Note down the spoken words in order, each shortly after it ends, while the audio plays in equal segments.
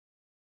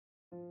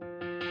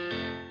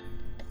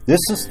This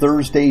is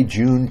Thursday,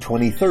 June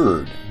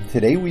 23rd.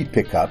 Today we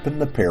pick up in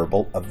the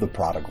parable of the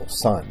prodigal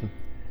son.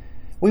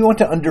 We want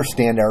to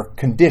understand our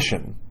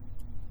condition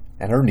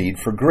and our need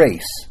for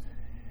grace,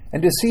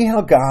 and to see how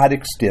God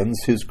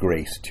extends His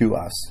grace to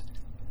us.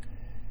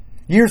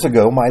 Years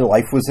ago, my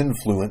life was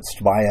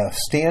influenced by a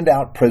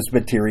standout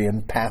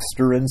Presbyterian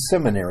pastor and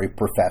seminary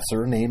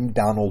professor named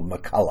Donald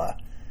McCullough.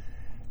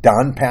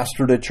 Don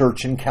pastored a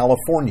church in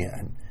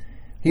California.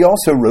 He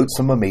also wrote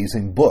some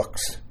amazing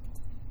books.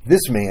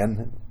 This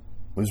man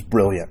was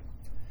brilliant,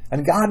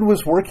 and God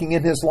was working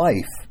in his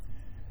life.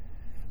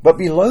 But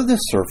below the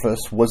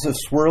surface was a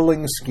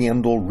swirling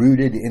scandal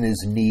rooted in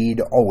his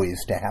need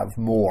always to have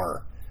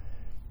more.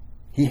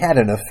 He had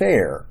an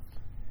affair,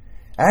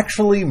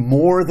 actually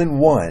more than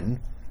one,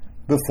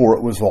 before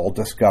it was all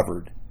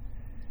discovered.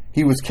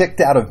 He was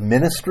kicked out of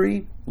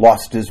ministry,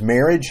 lost his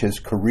marriage, his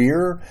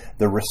career,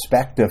 the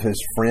respect of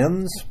his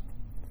friends,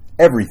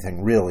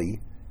 everything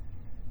really.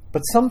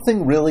 But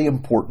something really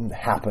important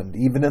happened,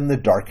 even in the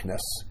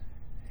darkness.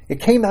 It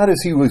came out as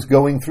he was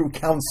going through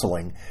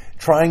counseling,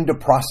 trying to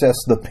process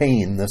the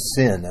pain, the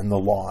sin, and the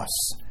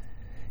loss.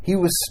 He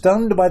was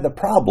stunned by the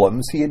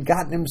problems he had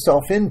gotten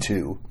himself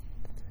into.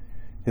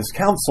 His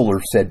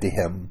counselor said to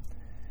him,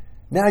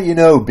 "Now you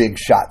know, big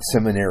shot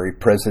seminary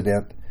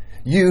president,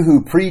 you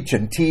who preach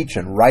and teach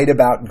and write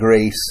about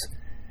grace,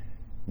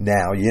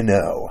 now you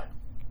know."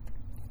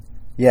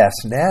 Yes,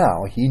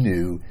 now he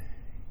knew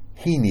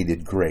he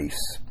needed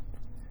grace.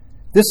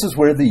 This is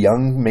where the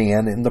young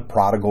man in the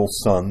prodigal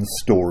son's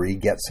story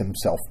gets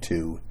himself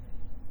to.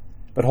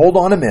 But hold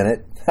on a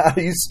minute,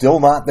 he's still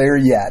not there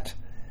yet.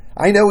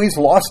 I know he's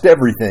lost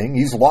everything.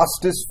 He's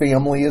lost his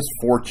family, his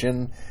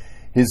fortune,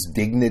 his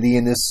dignity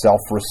and his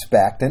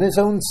self-respect, and his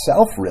own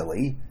self,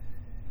 really.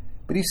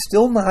 But he's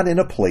still not in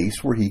a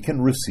place where he can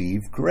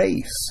receive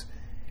grace.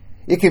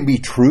 It can be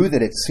true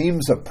that it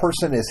seems a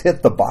person has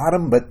hit the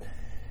bottom, but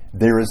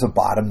there is a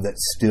bottom that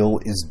still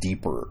is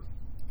deeper.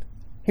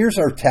 Here's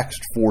our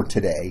text for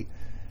today,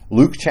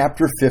 Luke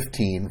chapter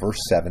 15, verse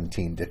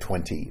 17 to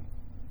 20.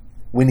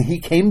 When he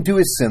came to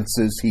his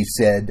senses, he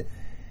said,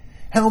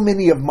 "How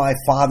many of my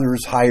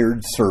father's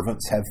hired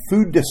servants have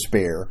food to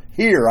spare?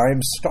 Here, I am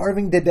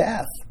starving to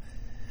death.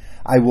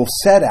 I will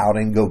set out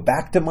and go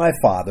back to my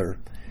father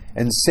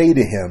and say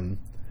to him,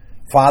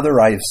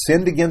 'Father, I have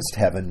sinned against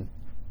heaven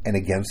and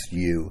against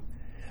you.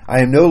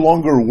 I am no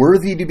longer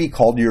worthy to be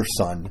called your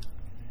son.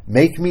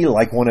 Make me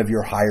like one of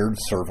your hired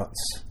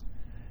servants.'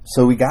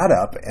 So he got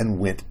up and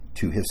went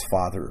to his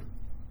father."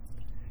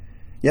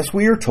 Yes,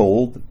 we are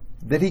told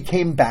that he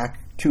came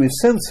back to his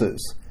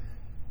senses.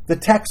 The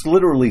text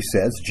literally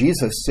says,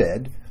 Jesus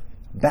said,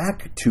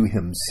 back to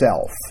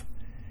himself.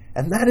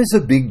 And that is a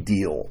big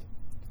deal.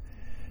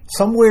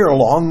 Somewhere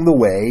along the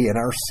way in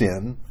our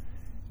sin,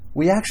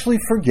 we actually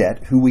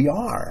forget who we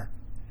are.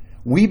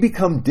 We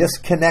become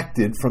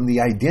disconnected from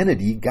the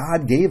identity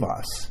God gave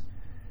us.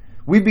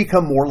 We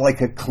become more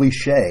like a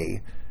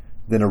cliche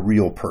than a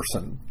real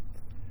person.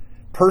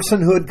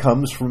 Personhood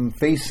comes from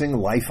facing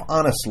life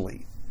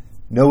honestly,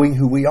 knowing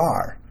who we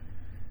are,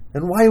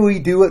 and why we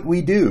do what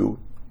we do.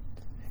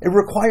 It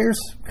requires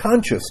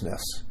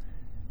consciousness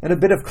and a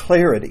bit of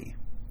clarity.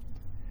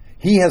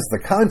 He has the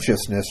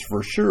consciousness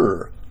for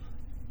sure,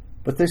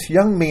 but this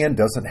young man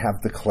doesn't have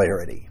the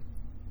clarity.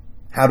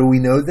 How do we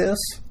know this?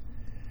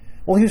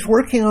 Well, he's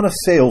working on a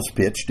sales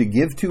pitch to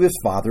give to his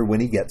father when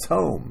he gets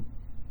home.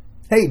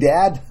 "Hey,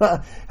 Dad,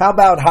 how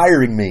about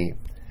hiring me?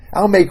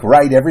 I'll make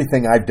right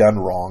everything I've done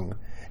wrong.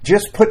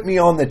 Just put me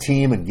on the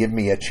team and give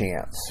me a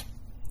chance."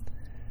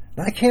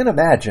 Now, I can't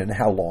imagine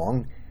how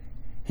long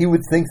he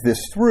would think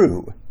this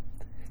through.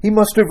 He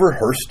must have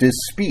rehearsed his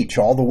speech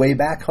all the way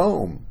back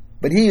home.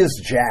 But he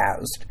is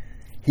jazzed.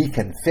 He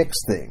can fix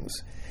things.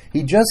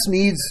 He just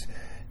needs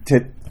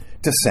to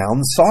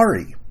sound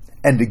sorry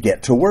and to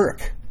get to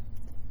work.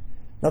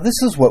 Now, this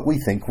is what we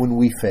think when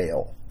we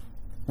fail.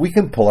 We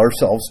can pull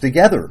ourselves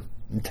together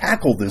and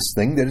tackle this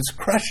thing that has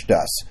crushed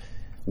us.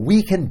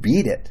 We can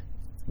beat it.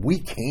 We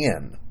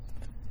can.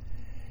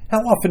 How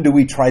often do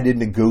we try to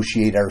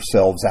negotiate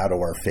ourselves out of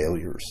our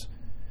failures?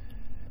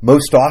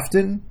 Most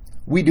often,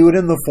 we do it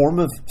in the form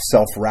of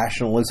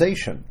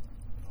self-rationalization,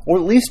 or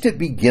at least it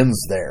begins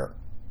there.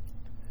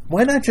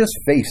 Why not just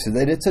face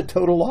that it's a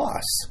total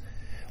loss?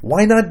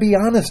 Why not be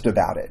honest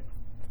about it?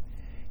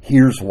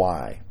 Here's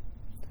why.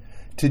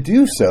 To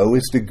do so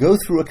is to go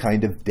through a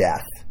kind of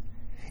death.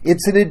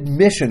 It's an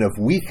admission of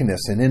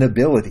weakness and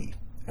inability,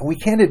 and we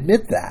can't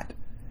admit that.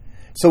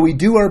 So we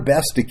do our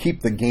best to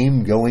keep the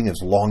game going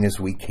as long as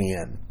we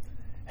can.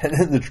 And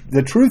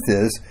the truth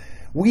is,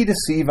 we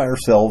deceive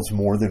ourselves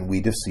more than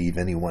we deceive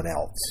anyone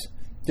else.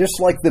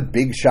 Just like the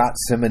big shot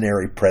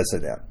seminary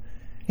president.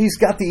 He's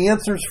got the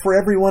answers for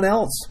everyone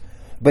else,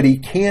 but he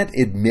can't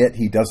admit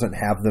he doesn't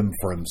have them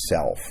for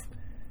himself.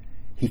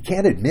 He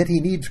can't admit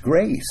he needs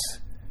grace.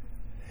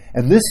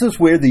 And this is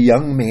where the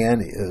young man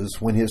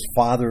is when his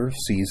father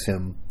sees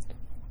him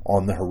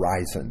on the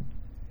horizon.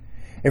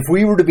 If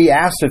we were to be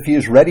asked if he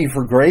is ready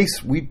for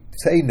grace, we'd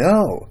say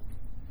no.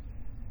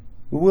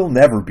 We'll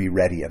never be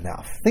ready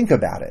enough. Think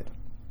about it.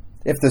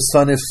 If the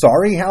son is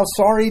sorry, how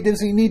sorry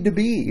does he need to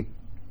be?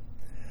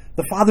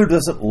 The father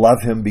doesn't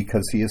love him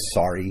because he is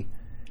sorry.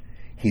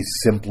 He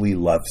simply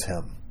loves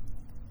him.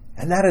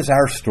 And that is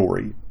our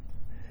story.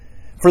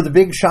 For the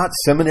big shot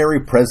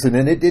seminary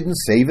president, it didn't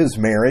save his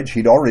marriage.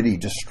 He'd already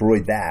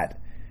destroyed that.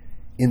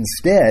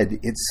 Instead,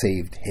 it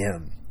saved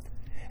him.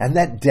 And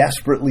that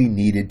desperately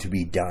needed to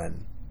be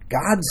done.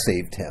 God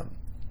saved him.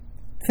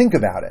 Think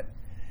about it.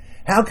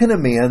 How can a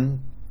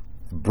man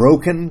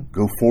broken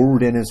go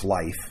forward in his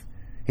life?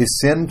 His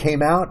sin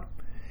came out.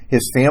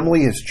 His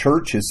family, his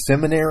church, his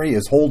seminary,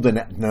 his whole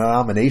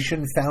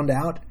denomination found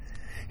out.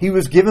 He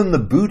was given the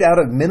boot out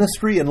of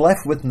ministry and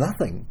left with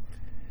nothing.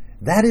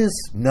 That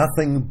is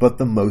nothing but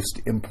the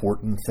most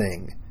important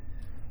thing,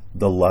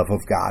 the love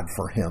of God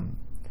for him.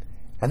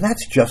 And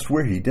that's just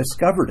where he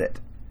discovered it.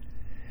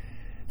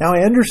 Now,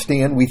 I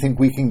understand we think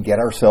we can get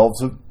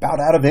ourselves about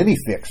out of any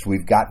fix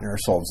we've gotten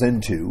ourselves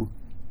into,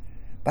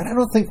 but I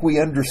don't think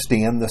we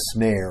understand the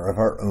snare of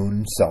our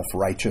own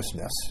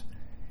self-righteousness.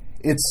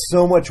 It's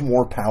so much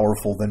more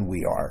powerful than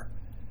we are.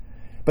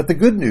 But the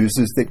good news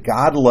is that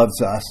God loves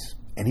us,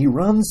 and he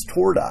runs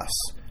toward us,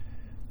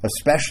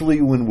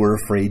 especially when we're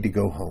afraid to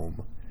go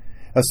home,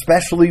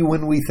 especially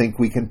when we think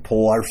we can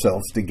pull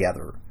ourselves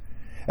together,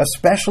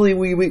 especially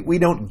we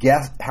don't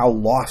get how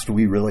lost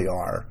we really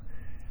are.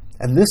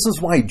 And this is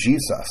why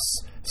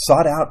Jesus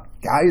sought out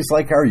guys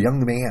like our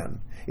young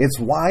man. It's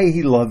why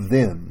he loved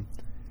them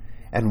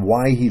and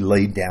why he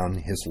laid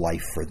down his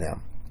life for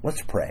them.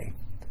 Let's pray.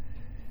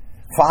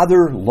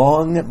 Father,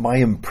 long my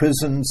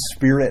imprisoned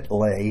spirit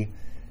lay,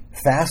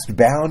 fast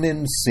bound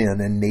in sin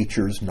and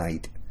nature's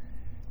night.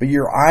 But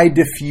your eye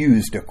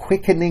diffused a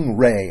quickening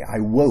ray. I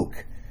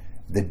woke.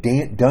 The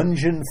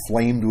dungeon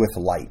flamed with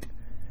light.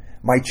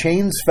 My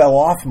chains fell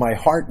off. My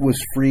heart was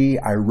free.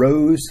 I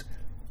rose,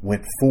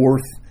 went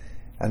forth,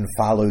 and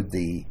followed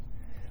thee.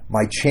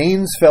 My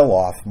chains fell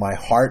off. My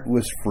heart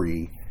was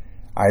free.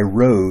 I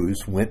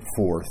rose, went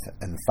forth,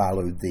 and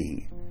followed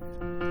thee.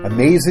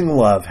 Amazing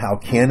love, how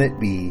can it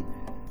be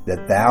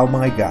that thou,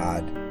 my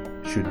God,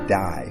 should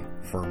die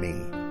for me?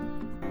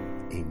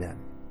 Amen.